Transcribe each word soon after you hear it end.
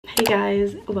Hey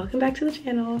guys, welcome back to the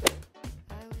channel.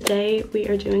 Today we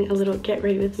are doing a little get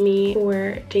ready with me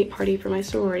for date party for my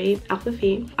sorority, Alpha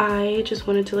Phi. I just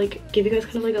wanted to give you guys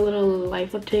kind of a little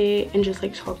life update and just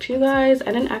talk to you guys. I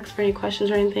didn't ask for any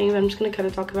questions or anything, but I'm just gonna kind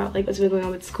of talk about what's been going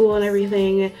on with school and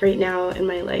everything right now in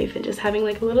my life, and just having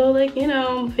a little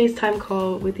FaceTime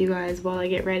call with you guys while I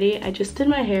get ready. I just did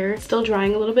my hair, still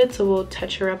drying a little bit, so we'll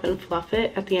touch her up and fluff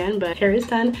it at the end, but hair is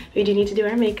done. We do need to do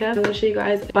our makeup. I'm gonna show you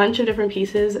guys a bunch of different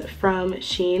pieces from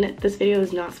Shein. This video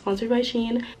is not sponsored by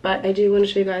Shein, but I do want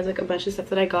to show you guys a bunch of stuff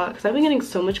that I got because I've been getting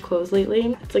so much clothes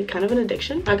lately. It's kind of an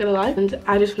addiction, not gonna lie. And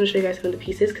I just want to show you guys some of the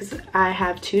pieces because I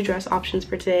have two dress options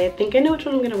for today. I think I know which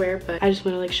one I'm gonna wear, but I just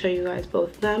want to show you guys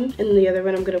both of them. And the other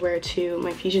one I'm gonna wear to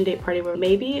my fusion date party, where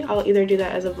maybe I'll either do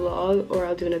that as a vlog or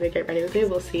I'll do another get ready with me.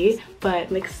 We'll see. But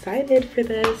I'm excited for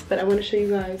this. But I want to show you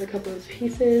guys a couple of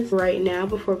pieces right now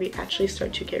before we actually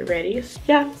start to get ready. So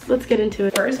yeah, let's get into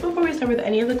it. First, before we start with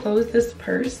any of the clothes, this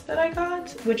purse that I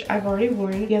got, which I've already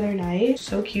worn the other night.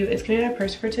 So cute. It's gonna be my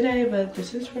purse for today, but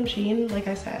this is from Shein. Like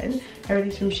I said,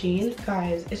 everything's from Shein.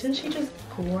 Guys, isn't she just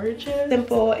gorgeous?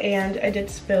 Simple, and I did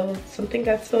spill something,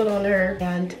 got spilled on her,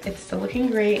 and it's still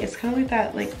looking great. It's kind of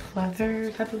that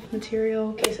pleather type of material.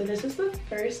 Okay, so this is the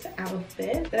first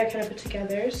outfit that I kind of put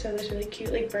together. So this really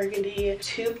cute burgundy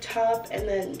tube top, and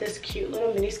then this cute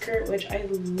little mini skirt, which I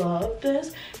love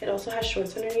this. It also has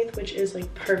shorts underneath, which is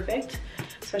perfect,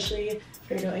 especially if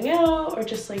you're going out or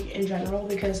just in general,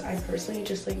 because I personally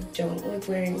just don't like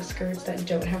wearing skirts that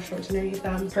don't have shorts underneath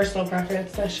them. Personal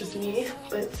preference, that's just me.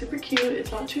 But it's super cute.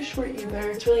 It's not too short either.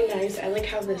 It's really nice. I like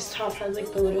how this top has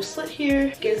the little slit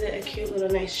here, gives it a cute little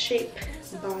nice shape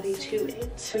body to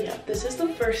it. So yeah, this is the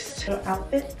first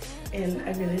outfit and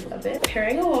I really love it.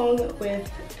 Pairing along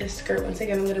with this skirt, once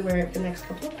again I'm going to wear it the next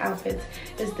couple of outfits,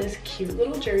 is this cute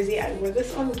little jersey. I wore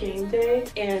this on game day,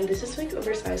 and this is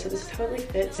oversized, so this is how it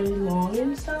fits, really long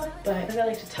and stuff, but because I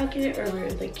like to tuck it or wear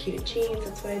it with cute jeans,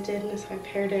 that's what I did, and that's how I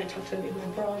paired it. I tucked it in my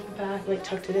bra at the back,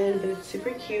 tucked it in, but it's super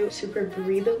cute, super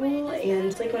breathable, and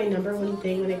it's my number one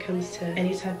thing when it comes to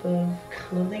any type of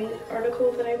clothing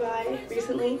article that I buy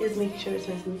recently, is making sure it's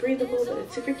nice and breathable. But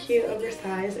it's super cute,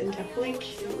 oversized, and definitely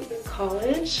cute with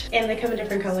college. And they come in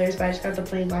different colors, but I just got the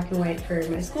plain black and white for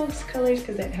my school's colors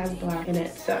because it has black in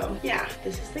it. So yeah,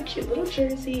 this is the cute little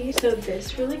jersey. So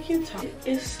this really cute top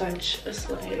is such a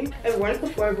slay. I've worn it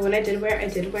before, but when I did wear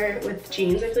it with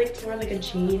jeans. I feel it's more a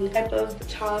jean type of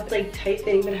top, tight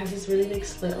thing, but it has this really big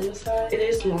slit on the side. It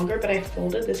is longer, but I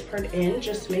folded this part in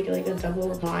just to make it a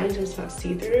double line so it's not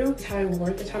see-through. That's how I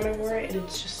wore it the time I wore it, and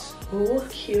it's just so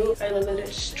cute. I love that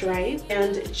it's striped,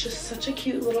 and it's just such a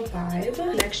cute little vibe.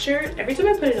 Next shirt, every time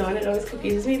I put it on, it always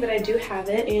confuses me, but I do have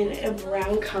it in a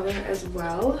brown color as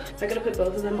well. I'm gonna put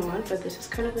both of them on, but this is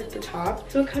kind of the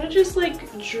top. So it kind of just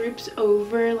droops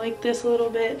over this a little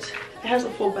bit. It has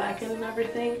a full back end and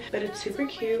everything, but it's super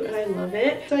cute and I love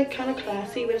it. It's kind of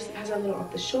classy, but it has a little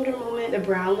off the shoulder moment. The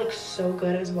brown looks so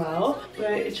good as well,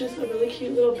 but it's just a really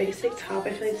cute little basic top.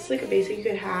 I feel this is a basic you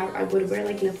could have. I would wear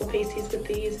nipple pasties with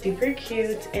these. Super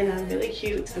cute, and a really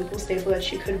cute simple staple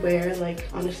that you could wear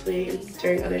honestly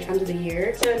during other times of the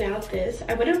year. So now this,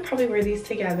 I wouldn't probably wear these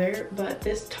together, but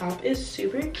this top is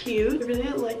super cute. I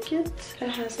really like it. It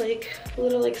has a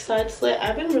little side slit.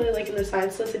 I've been really liking the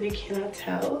side slits, if you cannot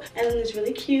tell. And then this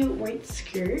really cute white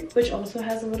skirt, which also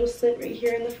has a little slit right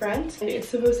here in the front, and it's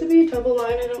supposed to be double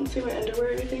line. I don't see my underwear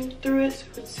or anything through it,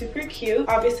 so it's super cute.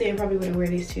 Obviously I probably wouldn't wear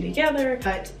these two together,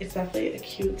 but it's definitely a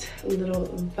cute little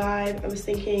vibe. I was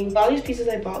thinking, all these pieces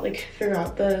I bought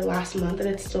throughout the last month, and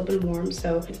it's still been warm,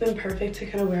 so it's been perfect to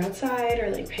kind of wear outside,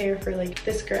 or pair for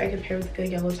this skirt I could pair with a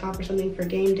yellow top or something for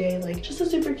game day. Just a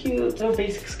super cute little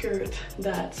basic skirt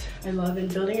that I love,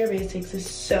 and building your basics is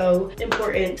so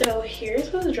important. So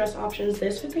here's one of the dress options.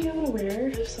 This would be I'm gonna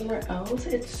wear somewhere else.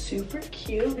 It's super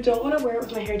cute. I don't want to wear it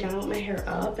with my hair down. I want my hair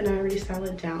up, and I already styled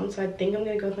it down, so I think I'm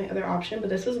gonna go with my other option, but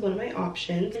this is one of my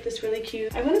options. This really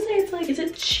cute, I want to say it's is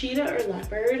it cheetah or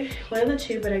leopard? One of the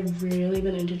two, but I've really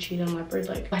been into cheetah and leopard.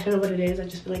 I don't know what it is, I've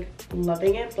just been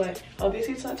loving it, but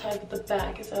obviously it's not tied with the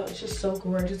back, so it's just so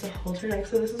gorgeous to hold her neck.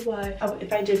 So this is why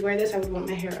if I did wear this, I would want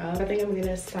my hair up. I think I'm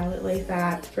gonna style it like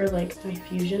that for my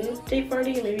fusion date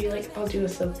party. Maybe I'll do a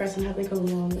silk press and have a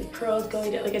long curls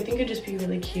going down. I think it'd just be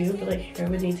really cute, but hair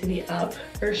would need to be up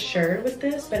for sure with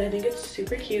this. But I think it's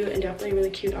super cute and definitely a really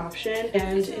cute option,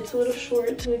 and it's a little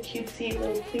short, really cutesy,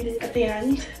 little pleated at the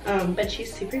end, but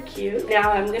she's super cute.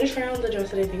 Now I'm gonna try on the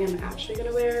dress that I think I'm actually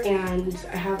gonna wear, and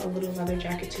I have a little leather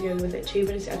jacket to go with it too,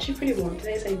 but it's actually pretty warm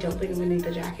today, so I don't think I'm gonna need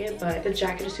the jacket, but the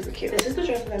jacket is super cute. This is the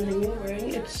dress that I'm thinking of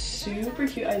wearing. It's super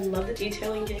cute. I love the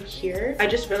detailing here. I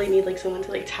just really need someone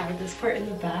to tie this part in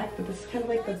the back, but this is kind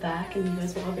of the back, and you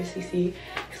guys will my CC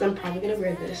because I'm probably gonna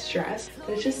wear this dress.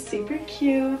 But it's just super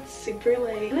cute, super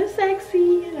like kind of sexy,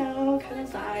 you know, kind of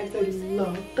vibes. I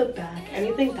love the back.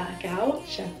 Anything back out,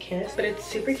 chef kiss. But it's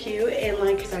super cute and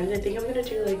like excited. I think I'm gonna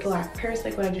do like black purse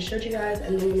like what I just showed you guys,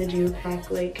 and then I'm gonna do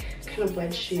black like kind of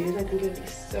wedge shoes. I think it would be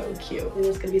so cute. I think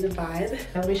it's gonna be the vibe.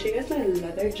 Now, let me show you guys my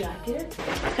leather jacket.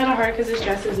 It's kind of hard because this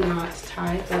dress is not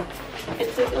tied, but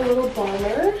it's like a little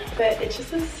bomber, but it's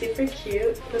just a super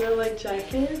cute little like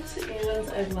jacket, and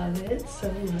I love it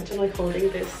so much. I'm like holding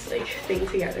this like thing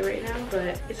together right now,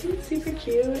 but it's like super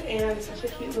cute and such a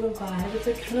cute little vibe. It's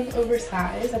like kind of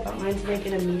oversized. I thought mine's like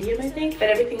in a medium, I think, but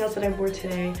everything else that I wore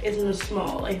today is in a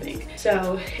small, I think.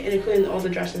 So, and including all the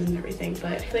dresses and everything,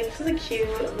 but like this is a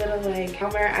cute little like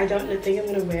bomber. I don't think I'm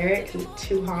gonna wear it because it's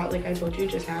too hot, like I told you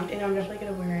just now, and I'm definitely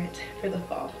gonna wear it for the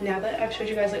fall. Now that I've showed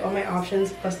you guys like all my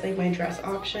options plus like my dress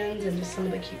options and just some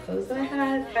of the cute clothes that I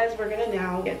had, guys, we're gonna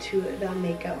now get to the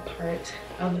makeup part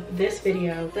of this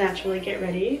video. Naturally, get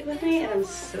ready with me, and I'm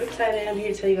so excited. I'm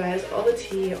here to tell you guys all the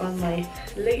tea on life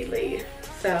lately.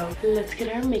 So let's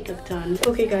get our makeup done.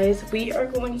 Okay guys, we are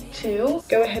going to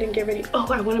go ahead and get ready. Oh,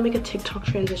 I want to make a TikTok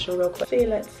transition real quick.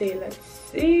 Let's see.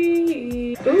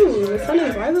 Ooh, the sun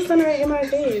is, why is the sun right in my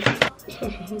face?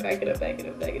 Back it up, back it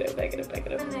up, back it up, back it up, back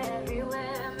it up.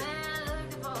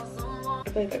 I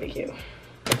feel like that'd be cute.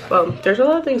 Well, there's a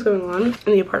lot of things going on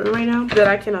in the apartment right now that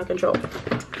I cannot control.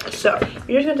 So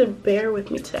you're just going to bear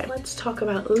with me today. Let's talk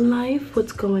about life,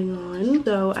 what's going on.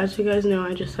 So as you guys know,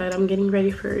 I just said I'm getting ready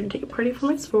for a date party for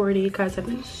my sorority. Guys, I've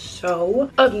been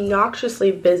so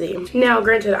obnoxiously busy. Now,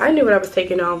 granted, I knew what I was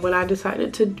taking on when I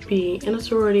decided to be in a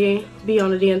sorority, be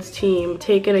on a dance team,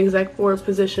 take an exec board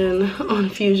position on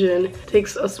Fusion,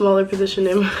 takes a smaller position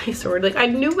in my sorority. Like, I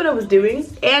knew what I was doing,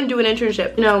 and do an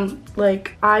internship. You know,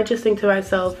 like, I just think to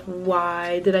myself,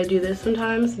 why did I do this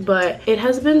sometimes? But it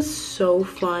has been so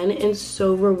fun and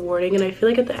so rewarding, and I feel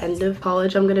like at the end of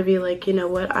college I'm gonna be like, you know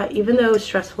what, even though it's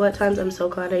stressful at times, I'm so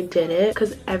glad I did it,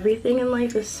 because everything in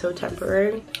life is so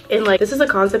temporary. And like, this is a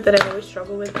concept that I always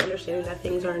struggle with, understanding that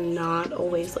things are not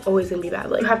always gonna be bad.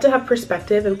 Like, you have to have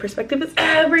perspective, and perspective is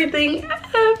everything,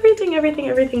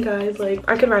 guys. Like,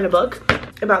 I could write a book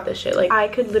about this shit. Like, I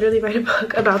could literally write a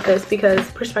book about this, because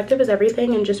perspective is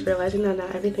everything, and just realizing that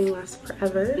not everything lasts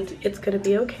forever, and it's gonna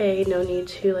be okay. No need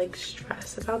to like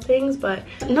stress about things, but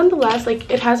nonetheless, like,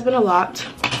 it has been a lot.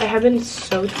 I have been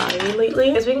so tired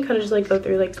lately. As we can kind of just like go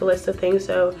through like the list of things.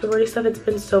 So sorority stuff, it's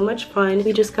been so much fun.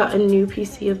 We just got a new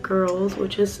PC of girls,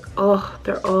 which is, oh,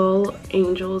 they're all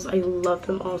angels. I love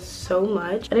them all so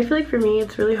much. And I feel like for me,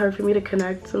 it's really hard for me to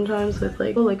connect sometimes with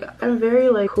like, well, like, I'm very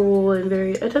like cool and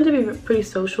I tend to be pretty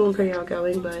social and pretty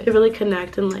outgoing, but to really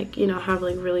connect and like, you know, have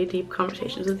like really deep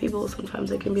conversations with people,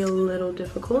 sometimes it can be a little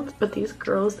difficult. But these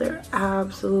girls, they're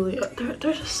absolutely,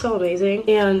 they're just so amazing.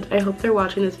 And I hope they're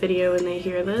watching this video and they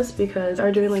hear this, because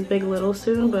they're doing like Big Little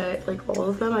soon, but like all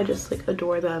of them, I just like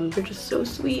adore them. They're just so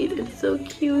sweet and so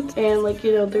cute, and like,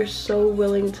 you know, they're so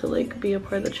willing to like be a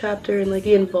part of the chapter and like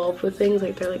be involved with things.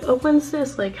 Like, they're like, oh, when's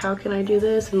this, like, how can I do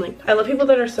this? And like, I love people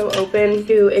that are so open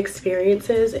to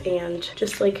experiences and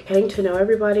just like getting to know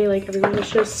everybody. Like, everyone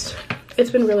is just, it's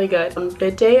been really good.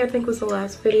 Bid Day, I think, was the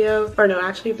last video, or no,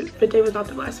 actually Bid Day was not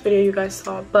the last video you guys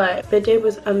saw, but Bid Day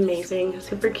was amazing,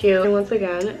 super cute. And once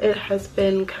again, it has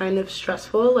been kind of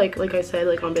stressful. Like I said,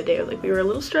 like on Bid Day, like, we were a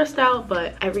little stressed out,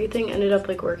 but everything ended up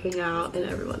like working out in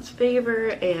everyone's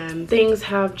favor, and things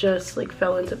have just like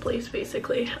fell into place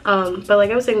basically. But like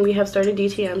I was saying, we have started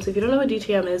DTM. So if you don't know what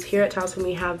DTM is, here at Towson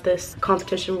we have this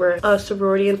competition where a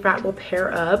sorority and frat will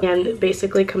pair up and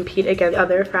basically compete against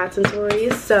other frats and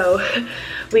sororities. So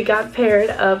we got paired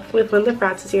up with one of the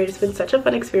frats this year. It's been such a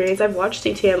fun experience. I've watched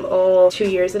DTM all 2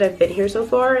 years that I've been here so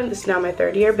far, and this is now my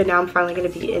 3rd year, but now I'm finally going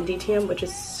to be in DTM, which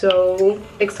is so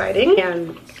exciting,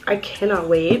 and I cannot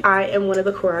wait. I am one of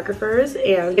the choreographers,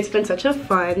 and it's been such a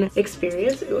fun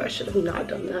experience. Ooh, I should have not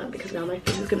done that, because now my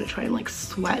face is going to try and like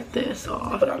sweat this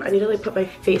off. Hold on, I need to like put my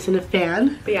face in a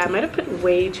fan. But yeah, I might have put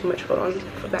way too much, hold on,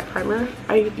 of that primer.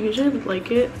 I usually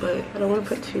like it, but I don't want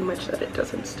to put too much that it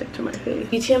doesn't stick to my face.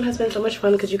 DTM has been so much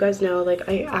fun, because you guys know, like,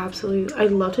 I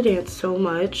love to dance so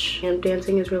much, and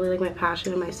dancing is really like my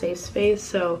passion and my safe space.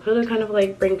 So really kind of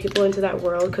like bring people into that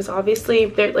world, because obviously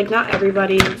they're like, not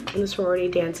everybody in the sorority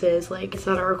dances. Like, it's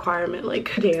not a requirement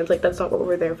like dance, like that's not what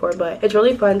we're there for, but it's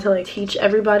really fun to like teach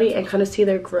everybody and kind of see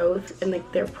their growth and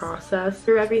like their process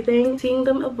through everything, seeing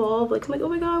them evolve. Like, I'm like, oh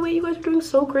my god, wait, you guys are doing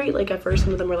so great. Like, at first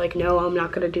some of them were like, no, I'm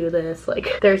not gonna do this,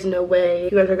 like, there's no way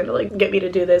you guys are gonna like get me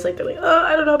to do this. Like, they're like, oh,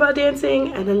 I don't know about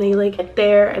dancing, and then they like get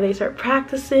there and they start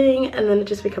practicing, and then it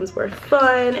just becomes more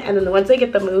fun, and then once they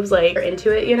get the moves, like they're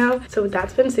into it, you know. So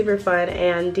that's been super fun.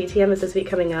 And DTM is this week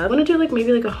coming up. I want to do like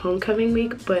maybe like a homecoming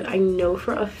week, but I know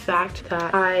for a fact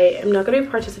that I am not going to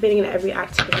be participating in every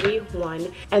activity,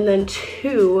 one, and then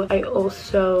two, I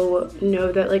also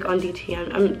know that like on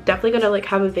DTM I'm definitely gonna like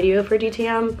have a video for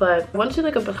DTM, but I want to do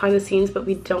like a behind the scenes, but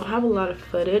we don't have a lot of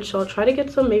footage, so I'll try to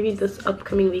get some maybe this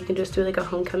upcoming week and just do like a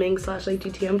homecoming slash like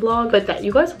DTM vlog, but that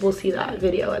you guys will see that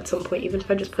video at some point, even if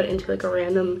I just put it into like a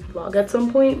random vlog at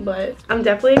some point. But I'm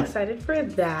definitely excited for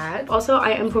that. Also,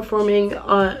 I am performing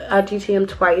at DTM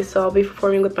twice, so I'll be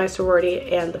performing with my sorority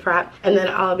and the frat, and then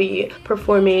I'll be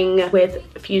performing with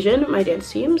Fusion, my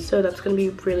dance team, so that's gonna be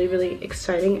really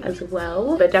exciting as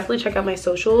well. But definitely check out my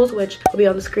socials, which will be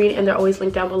on the screen, and they're always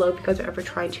linked down below if you guys are ever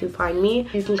trying to find me.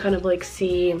 You can kind of like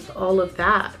see all of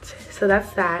that. So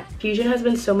that's that. Fusion has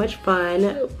been so much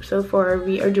fun so far.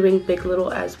 We are doing Big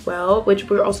Little as well, which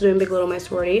we're also doing Big Little my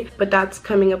sorority, but that's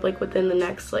coming up like within the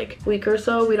next like week or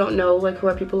so. We don't know like who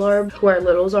our people are, who our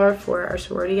littles are for our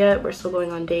sorority yet. We're still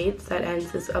going on dates. That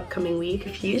ends this upcoming week.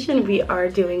 Fusion, we are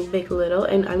doing Big Little,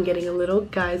 and I'm getting a little.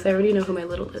 Guys, I already know who my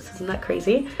little is. Isn't that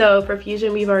crazy? So for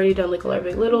Fusion, we've already done like a lot of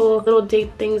Big little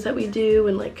date things that we do,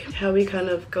 and like how we kind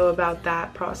of go about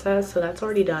that process. So that's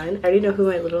already done. I already know who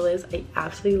my little is. I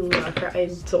absolutely love her. I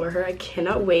adore her. I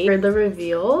cannot wait for the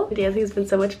reveal. The dancing has been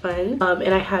so much fun,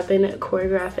 and I have been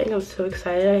choreographing. I'm so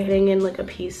excited. I'm hitting in like a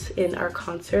piece in our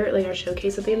concert, like our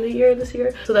showcase at the end of the year this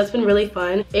year. So that's been really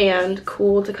fun and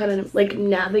cool to kind of like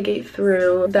navigate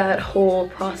through that whole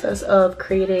process of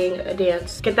creating a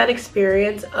dance, get that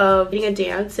experience of being a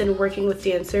dance and working with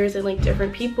dancers and like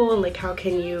different people, and like how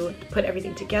can you put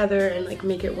everything together and like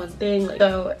make it one thing. Like,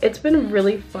 so it's been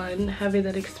really fun having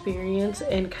that experience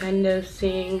and kind of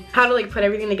seeing how to like put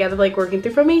everything together, like working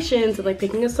through formations and like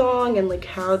picking a song and like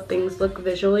how things look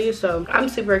visually. So I'm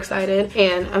super excited,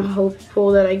 and I'm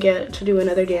hopeful that I get to do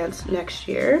another dance next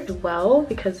year as well,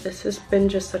 because this has been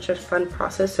just such a fun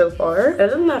process so far. Other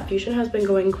than that, Fusion has been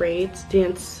going great.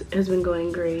 Dance has been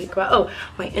going great. Oh,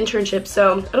 my internship.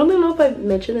 So I don't know if I've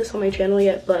mentioned this on my channel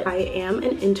yet, but I am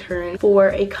an intern for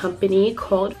a company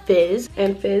called Fizz,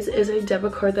 and Fizz is a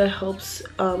debit card that helps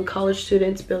college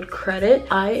students build credit.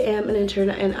 I am an intern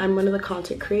and I'm one of the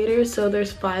content creators. So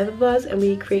there's 5 of us, and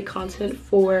we create content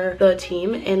for the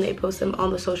team, and they post them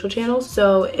on the social channels.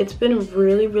 So it's been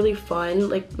really fun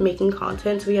like making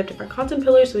content. So we have different content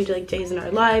pillars. So we do like days in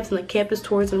our lives and like campus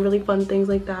tours and really fun things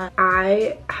like that.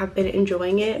 I have been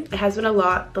enjoying it. It has been a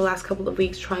lot the last couple of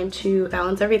weeks trying to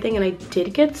balance everything, and I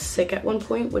did get sick at one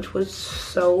point, which was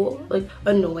so like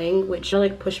annoying, which I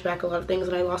like pushed back a lot of things,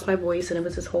 and I lost my voice, and it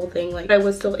was this whole thing. Like I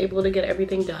was still able to get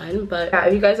everything done. But yeah,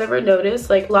 if you guys ever noticed,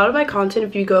 like a lot of my content,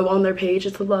 if you go on their page,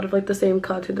 it's a lot of like the same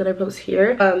content that I post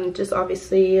here, just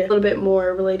obviously a little bit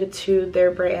more related to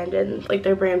their brand and like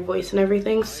their brand voice and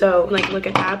everything. So like look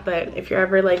at that. But if you're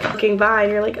ever like looking by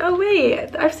and you're like, oh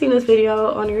wait, I've seen this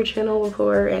video on your channel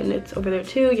before and it's over there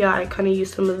too, yeah, I kind of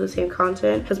use some of the same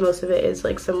content because most of it is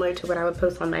like similar to what I would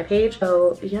post on my page.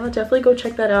 So yeah, definitely go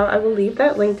check that out. I will leave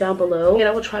that link down below, and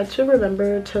I will try to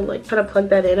remember to like kind of plug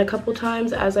that in a couple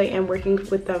times as I am working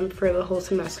with them for the whole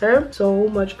semester. So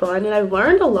much fun, and I've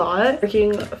learned a lot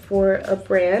working for a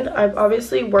brand. I've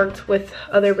obviously worked with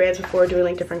other brands before doing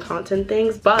like different content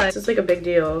things, but it's like a big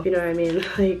deal, you know what I mean?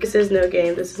 Like this is no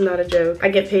game, this is not a joke. I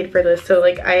get paid for this, so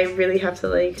like I really have to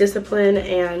like discipline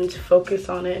and focus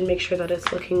on it and make sure that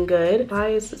it's looking good. Why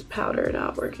is this powder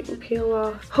not working? Peel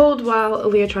off. Hold while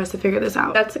Aliyah tries to figure this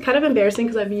out. That's kind of embarrassing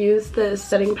because I've used this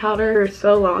setting powder for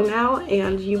so long now,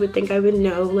 and you would think I would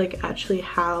know like actually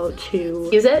how to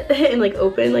use it and like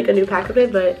open like a new pack of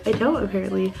it, but I don't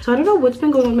apparently. So I don't know what's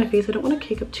been going on with my face. I don't want to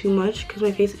cake up too much because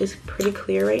my face is pretty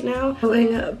clear right now.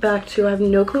 Going back to, I have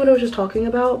no clue what I was just talking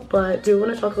about, but I do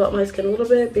want to talk about my skin a little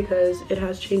bit because it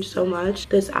has changed so much.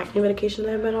 This acne medication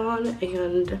that I've been on, and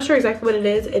I'm not sure exactly what it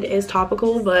is. It is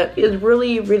topical, but it's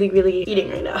really eating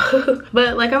right now.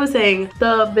 But like I was saying,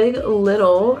 the Big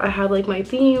Little, I have like my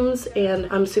themes and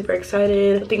I'm super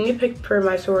excited. The thing we picked for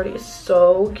my sorority is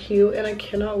so cute and I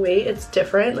cannot wait. It's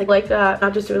different like that,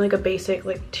 not just doing like a basic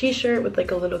like t-shirt with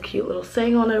like a little cute little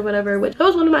saying on it or whatever, which that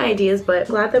was one of my ideas, but I'm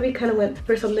glad that we kind of went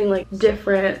for something like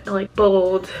different, like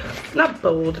bold. Not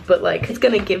bold, but like it's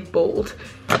gonna give bold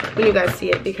when you guys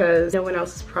see it because no one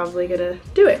else is probably gonna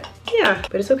do it. Yeah,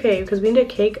 but it's okay because we need to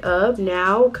cake up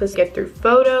now because get through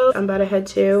photos. I'm about to head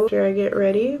to after I get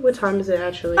ready. What time is it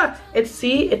actually?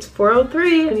 It's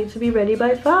 4:03. I need to be ready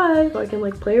by 5 so I can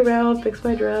like play around, fix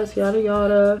my dress, yada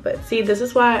yada. But see, this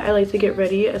is why I like to get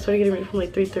ready. I started getting ready from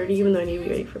like 3:30 even though I need to be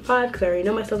ready for 5 because I already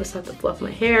know myself. It's not to fluff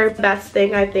my hair. Best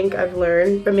thing I think I've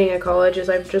learned from being at college is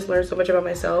I've just learned so much about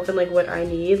myself and like what I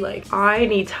need. Like I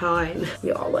need time,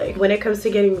 y'all. Like when it comes to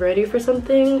getting ready for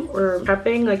something or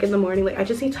prepping like in the morning, like I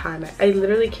just need time. I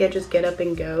literally can't just get up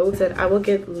and go. Then I will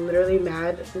get literally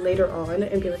mad later on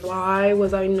and be like, why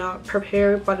was I not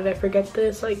prepared? Why did I forget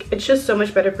this? Like it's just so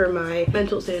much better for my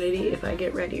mental sanity if I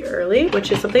get ready early,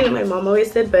 which is something that my mom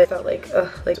always did, but I felt like,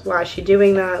 ugh, like why is she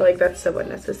doing that? Like that's so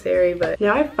unnecessary. But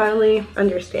now I finally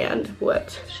understand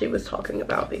what she was talking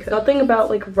about, because nothing about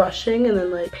like rushing and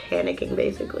then like panicking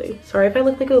basically. Sorry if I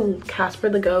look like a Casper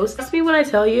the Ghost. Trust me when I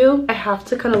tell you I have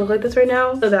to kind of look like this right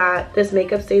now so that this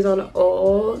makeup stays on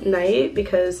all night,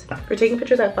 because we're taking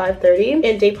pictures at 5:30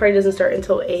 and date party doesn't start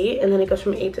until 8 and then it goes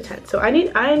from 8 to 10. So I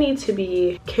need to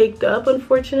be caked up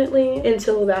unfortunately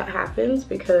until that happens,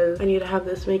 because I need to have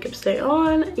this makeup stay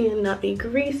on and not be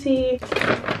greasy.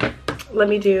 Let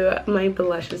me do my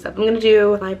blushes up. I'm gonna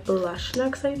do my blush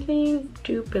next, I think.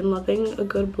 Been loving a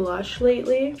good blush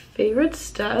lately. Favorite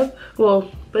step, well,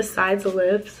 besides the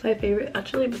lips, my favorite,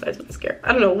 actually besides mascara,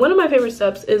 I don't know, one of my favorite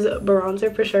steps is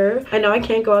bronzer for sure. I know I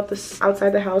can't go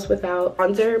outside the house without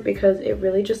bronzer because it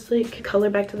really just like color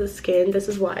back to the skin. This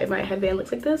is why my headband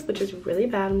looks like this, which is really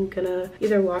bad. I'm gonna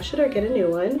either wash it or get a new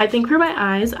one. I think for my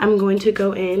eyes, I'm going to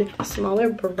go in a smaller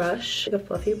brush, like a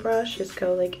fluffy brush, just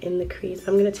go like in the crease.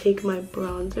 I'm gonna take my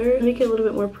bronzer, make it a little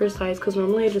bit more precise, because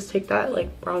normally I just take that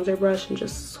like bronzer brush and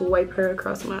just swipe her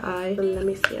across my eye. And let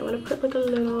me see, I'm gonna put like a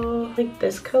little like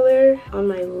this color on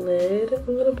my lid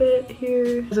a little bit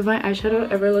here. Because if my eyeshadow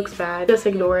ever looks bad, just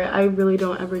ignore it. I really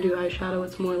don't ever do eyeshadow.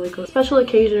 It's more like a special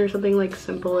occasion or something like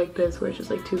simple like this where it's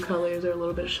just like 2 colors or a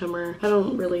little bit of shimmer. I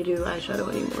don't really do eyeshadow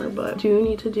anymore, but I do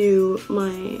need to do my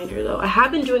eyeliner though. I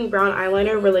have been doing brown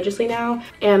eyeliner religiously now,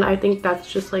 and I think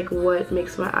that's just like what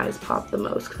makes my eyes pop the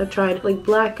most, because I've tried like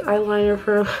black eyeliner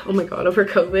for, oh my god, over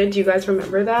COVID. Do you guys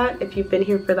remember that? If you've been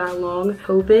here for that long,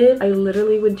 COVID, I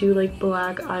literally would do like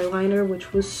black eyeliner,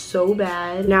 which was so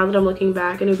bad. Now that I'm looking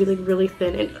back, and it would be like really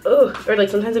thin and ugh, or like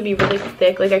sometimes it'd be really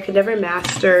thick. Like I could never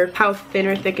master how thin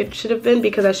or thick it should have been,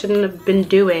 because I shouldn't have been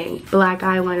doing black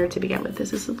eyeliner to begin with.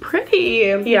 This is so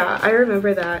pretty. Yeah, I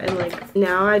remember that. And like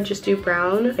now I just do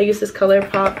brown. I use this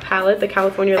ColourPop palette, the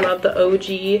California Love, the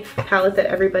OG palette that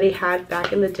everybody had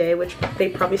back in the day, which they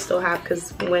probably still have,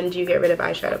 because when do you get rid of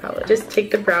eyeshadow palette? Just take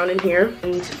the brown in here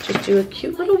and just do a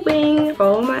cute little wing.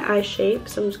 Follow my eye shape,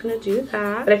 so I'm just gonna do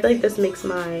that. But I feel like this makes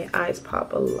my eyes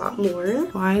pop a lot more.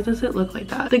 Why does it look like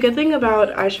that? The good thing about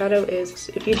eyeshadow is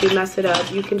if you do mess it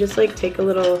up, you can just like take a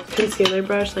little concealer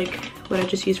brush, like what I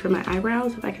just used for my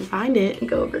eyebrows, if I can find it, and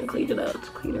go over and clean it up. Let's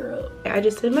clean her up. I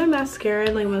just did my mascara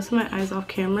and like most of my eyes off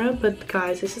camera, but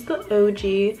guys, this is the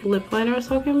OG lip liner I was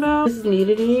talking about. This is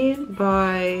Needed Me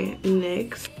by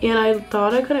NYX, and I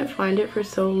thought I couldn't find it for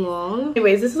so long.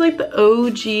 Anyways, this is like the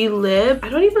OG lip. I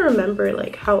don't even remember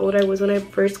like how old I was when I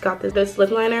first got this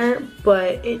lip liner,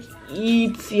 but it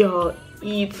eats, y'all.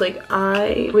 Eats. Like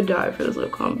I would die for this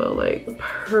lip combo. Like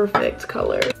perfect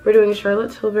color. We're doing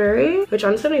Charlotte Tilbury, which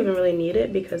honestly I don't even really need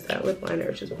it because that lip liner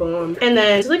is just bomb. And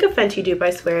then it's like a Fenty dupe, I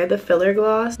swear, the Filler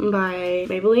Gloss by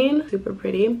Maybelline. Super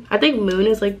pretty. I think Moon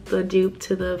is like the dupe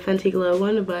to the Fenty Glow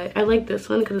one, but I like this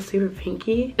one because it's super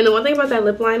pinky. And the one thing about that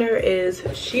lip liner is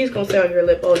she's gonna stay on your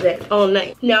lip all day, all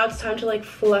night. Now it's time to like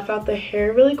fluff out the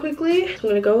hair really quickly. So I'm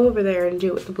gonna go over there and do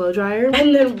it with the blow dryer,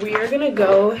 and then we are gonna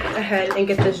go ahead and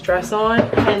get this dress on,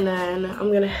 and then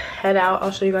I'm gonna head out.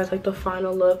 I'll show you guys like the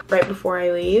final look right before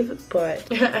I leave.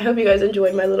 But I hope you guys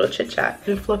enjoyed my little chit chat. I'm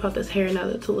gonna fluff out this hair now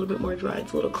that it's a little bit more dry.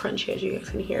 It's a little crunchy, as you guys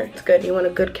can hear. It's good. You want a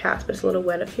good cast, but it's a little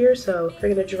wet up here, so we're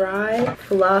gonna dry,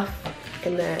 fluff,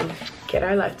 and then get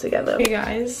our life together. Okay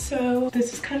guys, so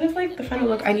this is kind of like the final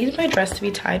look. I needed my dress to be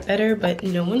tied better, but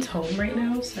no one's home right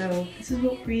now, so this is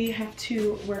what we have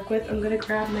to work with. I'm gonna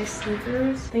grab my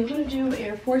sneakers. I think I'm gonna do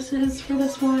Air Forces for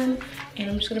this one, and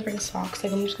I'm just gonna bring socks.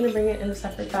 Like I'm just gonna bring it in a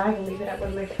separate bag and leave it at one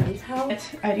of my friend's house.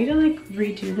 I need to like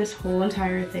redo this whole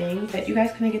entire thing, but you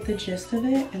guys kind of get the gist of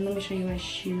it. And let me show you my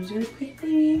shoes really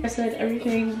quickly. I said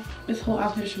everything, this whole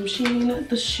outfit is from Shein.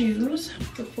 The shoes,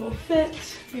 the full fit,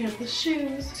 we have the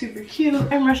shoes, super cute.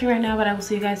 I'm rushing right now, but I will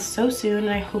see you guys so soon,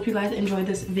 and I hope you guys enjoyed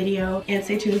this video, and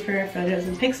stay tuned for photos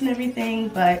and pics and everything.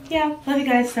 But yeah, love you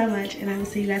guys so much, and I will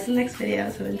see you guys in the next video.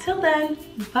 So until then,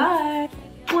 bye.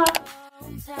 Mwah.